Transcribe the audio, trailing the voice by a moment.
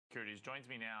Securities joins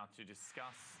me now to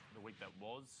discuss the week that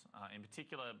was. In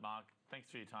particular, Mark, thanks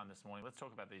for your time this morning. Let's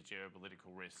talk about these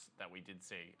geopolitical risks that we did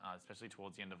see, especially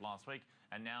towards the end of last week.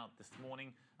 And now this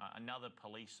morning, another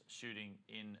police shooting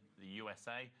in the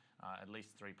USA. At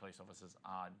least 3 police officers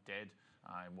are dead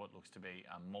in what looks to be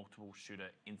a multiple shooter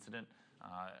incident,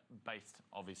 based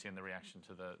obviously in the reaction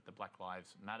to the Black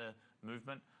Lives Matter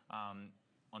movement.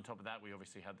 On top of that, we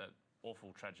obviously had that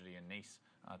awful tragedy in Nice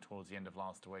towards the end of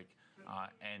last week,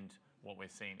 and what we're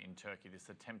seeing in Turkey, this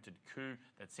attempted coup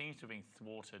that seems to have been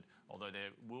thwarted, although there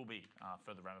will be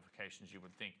further ramifications, you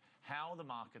would think. How are the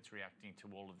markets reacting to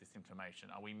all of this information?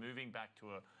 Are we moving back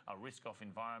to a risk-off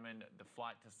environment, the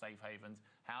flight to safe havens?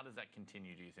 How does that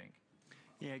continue, do you think?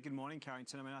 Yeah, good morning,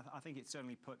 Carrington. I mean, I think it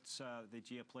certainly puts the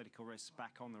geopolitical risks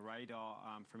back on the radar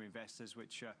from investors,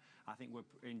 which I think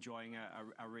we're enjoying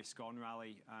a risk-on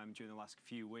rally during the last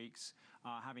few weeks.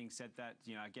 Having said that,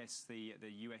 I guess the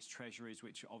US Treasuries,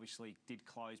 which obviously did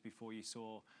close before you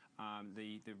saw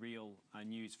the real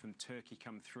news from Turkey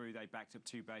come through, they backed up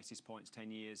 2 basis points, 10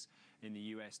 years in the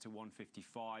US to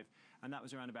 155, and that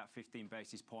was around about 15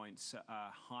 basis points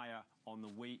higher on the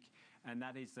week, and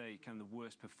that is the kind of the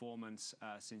worst performance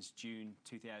since June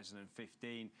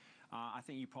 2015. I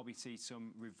think you probably see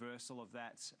some reversal of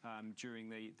that during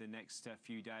the next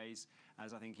few days,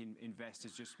 as I think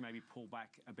investors just maybe pull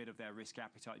back a bit of their risk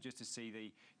appetite just to see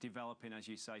the developing, as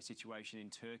you say, situation in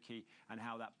Turkey and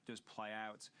how that does play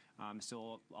out.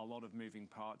 Still a lot of moving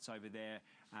parts over there,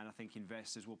 and I think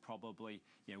investors will probably,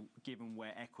 given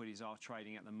where equities are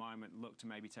trading at the moment, look to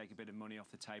maybe take a bit of money off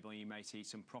the table, and you may see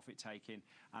some profit taking,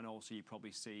 and also you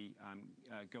probably see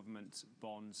government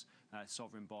bonds,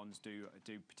 sovereign bonds do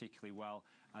particularly well,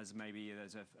 as maybe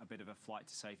there's a bit of a flight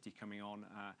to safety coming on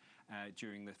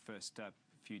during the first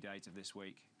few days of this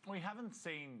week. We haven't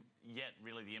seen yet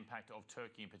really the impact of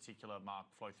Turkey in particular, Mark,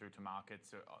 flow through to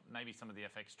markets. Maybe some of the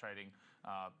FX trading,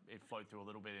 it flowed through a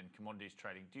little bit in commodities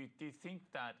trading. Do you think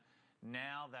that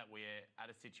now that we're at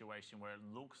a situation where it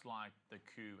looks like the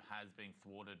coup has been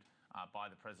thwarted by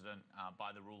the president,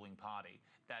 by the ruling party,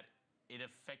 that it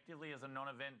effectively is a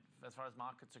non-event as far as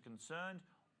markets are concerned?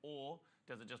 Or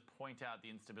does it just point out the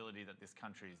instability that this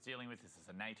country is dealing with? This is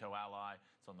a NATO ally.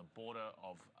 It's on the border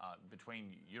of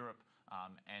between Europe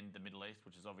and the Middle East,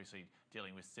 which is obviously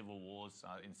dealing with civil wars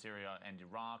in Syria and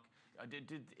Iraq.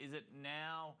 Is it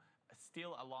now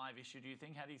still a live issue, do you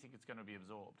think? How do you think it's going to be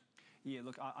absorbed? Yeah,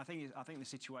 look, I think the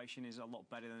situation is a lot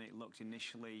better than it looked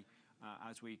initially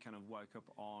as we kind of woke up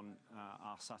on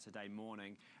our Saturday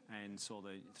morning and saw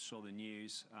the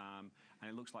news, and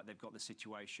it looks like they've got the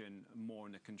situation more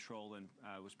under control than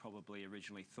was probably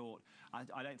originally thought.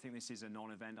 I don't think this is a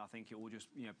non-event. I think it will just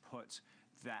put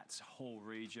that whole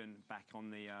region back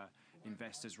on the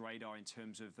investors' radar in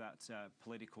terms of that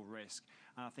political risk,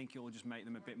 and I think it will just make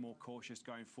them a bit more cautious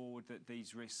going forward that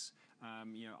these risks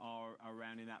are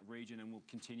around in that region and will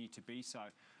continue to be so.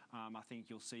 I think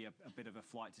you'll see a bit of a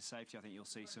flight to safety. I think you'll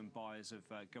see some buyers of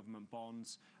government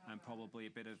bonds and probably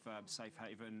a bit of safe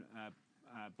haven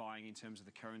buying in terms of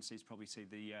the currencies. Probably see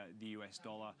the US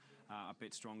dollar a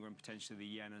bit stronger, and potentially the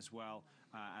yen as well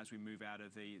as we move out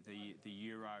of the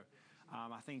euro.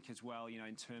 I think as well,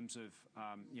 in terms of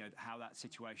how that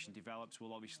situation develops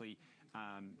will obviously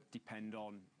depend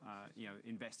on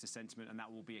investor sentiment, and that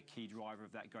will be a key driver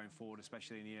of that going forward,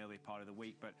 especially in the early part of the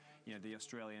week. But the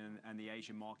Australian and the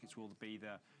Asian markets will be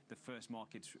the first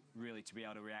markets really to be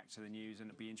able to react to the news, and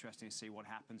it'll be interesting to see what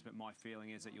happens. But my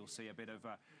feeling is that you'll see a bit of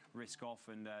a risk off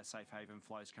and safe haven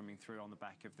flows coming through on the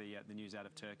back of the news out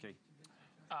of Turkey.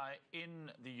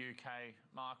 In the UK,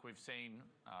 Mark, we've seen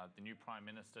the new Prime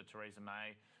Minister, Theresa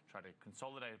May, try to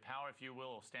consolidate power, if you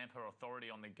will, or stamp her authority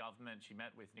on the government. She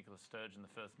met with Nicola Sturgeon,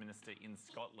 the First Minister, in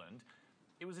Scotland.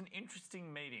 It was an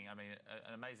interesting meeting. I mean,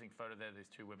 an amazing photo there.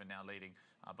 There's 2 women now leading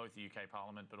both the UK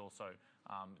Parliament, but also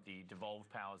the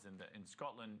devolved powers in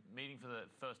Scotland, meeting for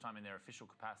the first time in their official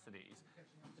capacities.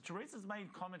 Theresa's main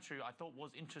commentary, I thought,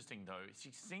 was interesting, though.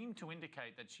 She seemed to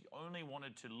indicate that she only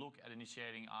wanted to look at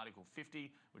initiating Article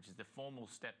 50, which is the formal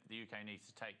step that the UK needs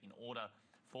to take in order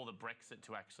for the Brexit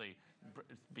to actually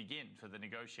begin, for the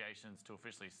negotiations to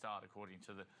officially start, according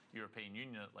to the European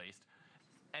Union at least,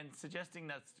 and suggesting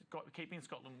that keeping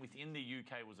Scotland within the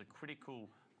UK was a critical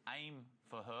aim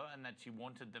for her and that she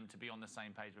wanted them to be on the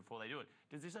same page before they do it.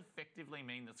 Does this effectively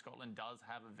mean that Scotland does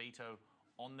have a veto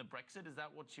on the Brexit? Is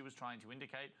that what she was trying to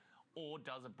indicate? Or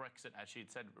does a Brexit, as she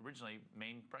had said originally,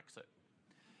 mean Brexit?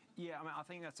 Yeah, I mean, I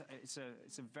think it's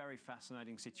a very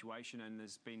fascinating situation, and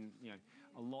there's been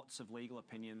lots of legal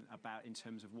opinion about in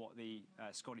terms of what the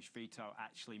Scottish veto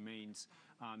actually means.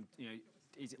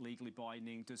 Is it legally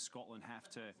binding? Does Scotland have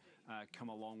to come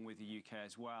along with the UK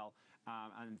as well.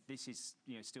 And this is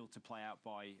still to play out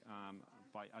by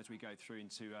as we go through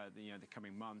into the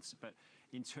coming months. But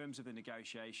in terms of the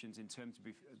negotiations, in terms of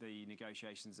the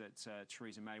negotiations that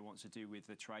Theresa May wants to do with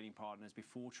the trading partners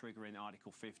before triggering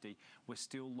Article 50, we're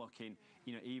still looking,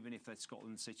 even if the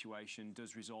Scotland situation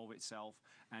does resolve itself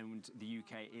and the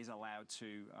UK is allowed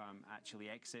to actually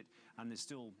exit, and there's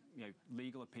still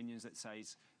legal opinions that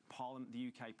says the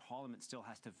UK Parliament still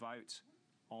has to vote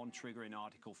on triggering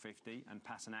Article 50 and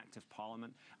pass an Act of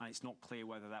Parliament, and it's not clear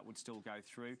whether that would still go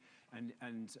through.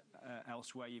 And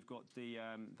elsewhere, you've got the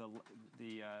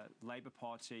Labour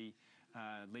Party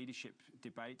leadership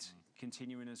debate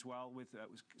continuing as well, with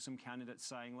some candidates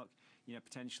saying, look,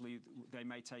 potentially they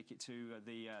may take it to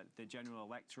the general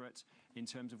electorate in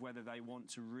terms of whether they want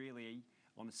to really,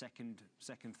 on a second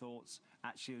thoughts,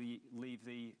 actually leave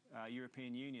the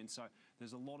European Union. So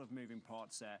there's a lot of moving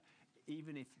parts there.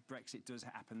 Even if Brexit does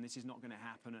happen, this is not going to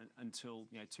happen until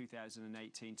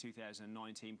 2018,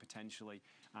 2019 potentially,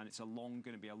 and it's going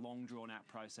to be a long, drawn-out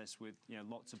process with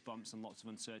lots of bumps and lots of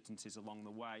uncertainties along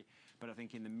the way. But I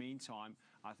think in the meantime,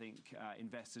 I think UK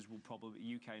investors will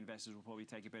probably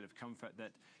take a bit of comfort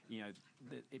that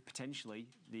potentially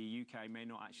the UK may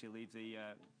not actually leave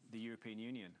the European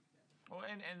Union. Well,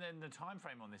 and then the time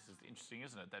frame on this is interesting,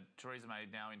 isn't it? That Theresa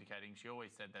May now indicating, she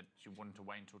always said that she wanted to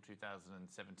wait until 2017.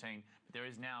 But there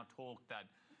is now talk that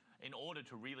in order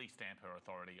to really stamp her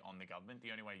authority on the government,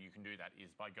 the only way you can do that is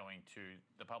by going to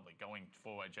the public, going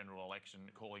for a general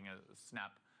election, calling a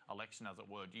snap election, as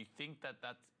it were. Do you think that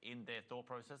that's in their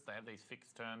thought process? They have these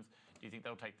fixed terms. Do you think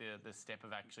they'll take the step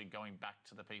of actually going back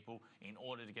to the people in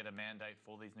order to get a mandate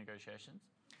for these negotiations?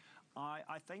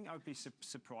 I think I would be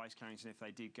surprised, Carrington, if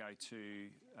they did go to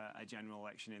a general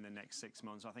election in the next 6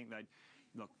 months. I think they'd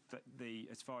look.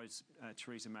 As far as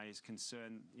Theresa May is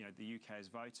concerned, the UK has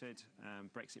voted.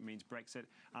 Brexit means Brexit.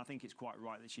 I think it's quite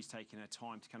right that she's taken her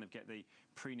time to kind of get the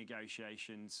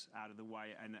pre-negotiations out of the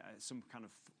way and some kind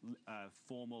of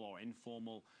formal or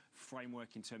informal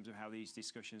framework in terms of how these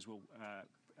discussions will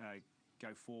go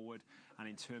forward, and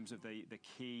in terms of the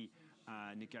key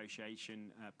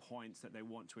negotiation points that they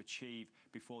want to achieve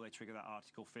before they trigger that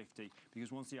Article 50.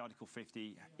 Because once the Article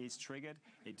 50 is triggered,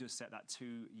 it does set that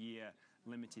 2-year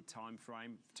limited time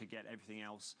frame to get everything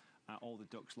else, all the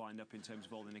ducks lined up in terms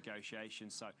of all the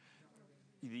negotiations. So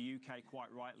the UK,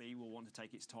 quite rightly, will want to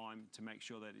take its time to make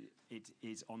sure that it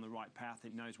is on the right path.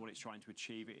 It knows what it's trying to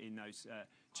achieve in those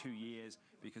 2 years,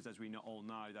 because as we all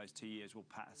know, those 2 years will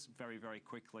pass very, very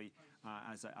quickly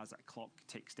as that clock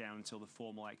ticks down until the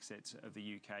formal exit of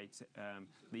the UK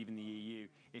leaving the EU,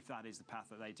 if that is the path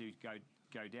that they do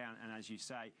go down. And as you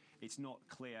say, it's not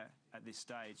clear at this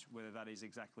stage whether that is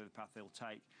exactly the path they'll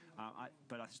take.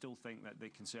 But I still think that the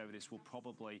Conservatives will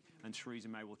probably, and Theresa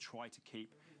May will try to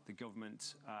keep the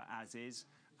government as is,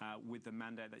 with the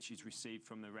mandate that she's received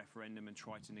from the referendum, and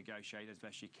try to negotiate as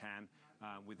best she can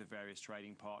with the various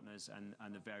trading partners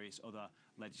and the various other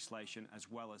legislation,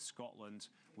 as well as Scotland,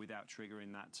 without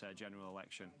triggering that general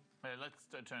election.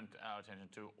 Let's turn our attention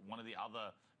to one of the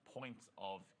other points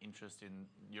of interest in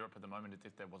Europe at the moment, as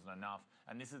if there wasn't enough,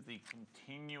 and this is the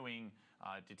continuing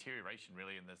deterioration,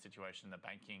 really, in the situation in the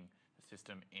banking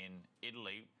system in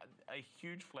Italy. A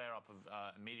huge flare-up of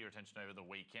media attention over the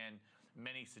weekend,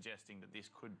 many suggesting that this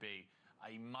could be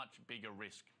a much bigger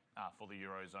risk for the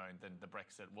Eurozone than the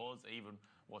Brexit was, even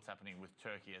what's happening with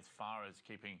Turkey as far as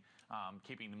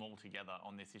keeping them all together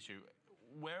on this issue.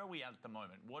 Where are we at the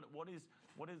moment? What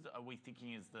are we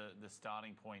thinking is the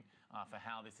starting point for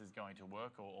how this is going to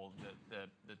work, or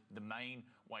the main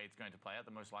way it's going to play out,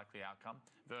 the most likely outcome,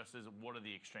 versus what are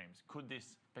the extremes? Could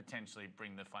this potentially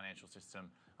bring the financial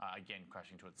system again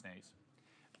crashing to its knees?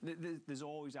 There's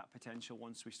always that potential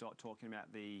once we start talking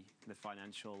about the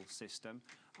financial system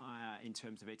in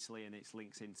terms of Italy and its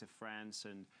links into France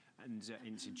and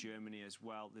into Germany as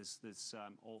well. There's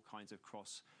all kinds of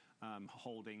cross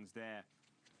holdings there.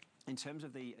 In terms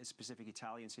of the specific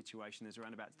Italian situation, there's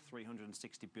around about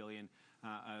 360 billion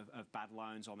of bad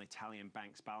loans on the Italian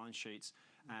banks' balance sheets.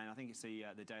 And I think it's the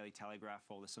Daily Telegraph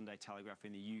or the Sunday Telegraph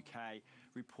in the UK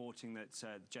reporting that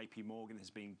JP Morgan has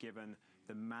been given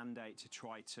the mandate to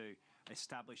try to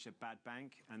establish a bad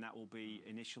bank, and that will be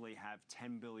initially have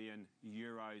 10 billion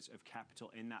euros of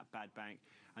capital in that bad bank,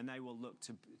 and they will look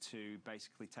to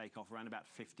basically take off around about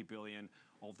 50 billion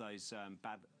of those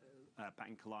bad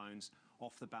bank loans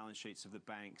off the balance sheets of the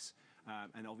banks.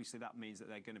 And obviously that means that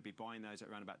they're going to be buying those at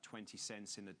around about 20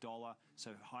 cents in the dollar,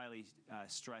 so highly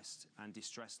stressed and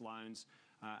distressed loans,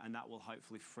 and that will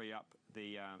hopefully free up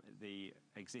the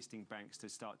existing banks to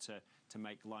start to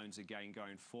make loans again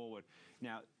going forward.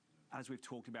 Now, as we've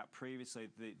talked about previously,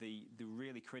 the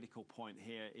really critical point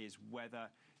here is whether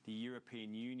the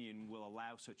European Union will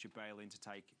allow such a bail-in to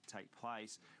take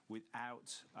place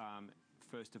without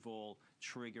first of all,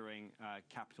 triggering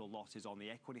capital losses on the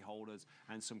equity holders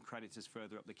and some creditors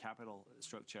further up the capital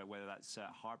structure, whether that's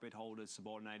hybrid holders,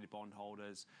 subordinated bond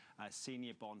holders,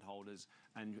 senior bond holders.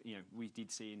 And we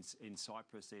did see in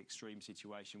Cyprus the extreme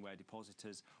situation where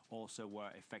depositors also were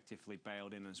effectively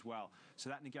bailed in as well. So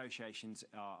that negotiations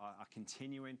are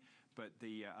continuing. But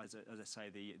as I say,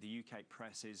 the UK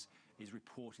press is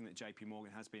reporting that JP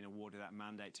Morgan has been awarded that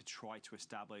mandate to try to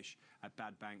establish a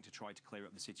bad bank, to try to clear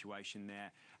up the situation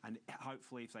there. And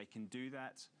hopefully, if they can do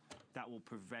that, that will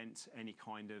prevent any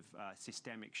kind of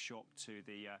systemic shock to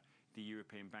the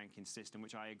European banking system,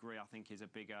 which I agree, I think is a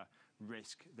bigger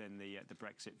risk than the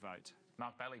Brexit vote.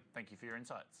 Mark Bayley, thank you for your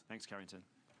insights. Thanks, Carrington.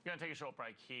 We're going to take a short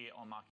break here on Market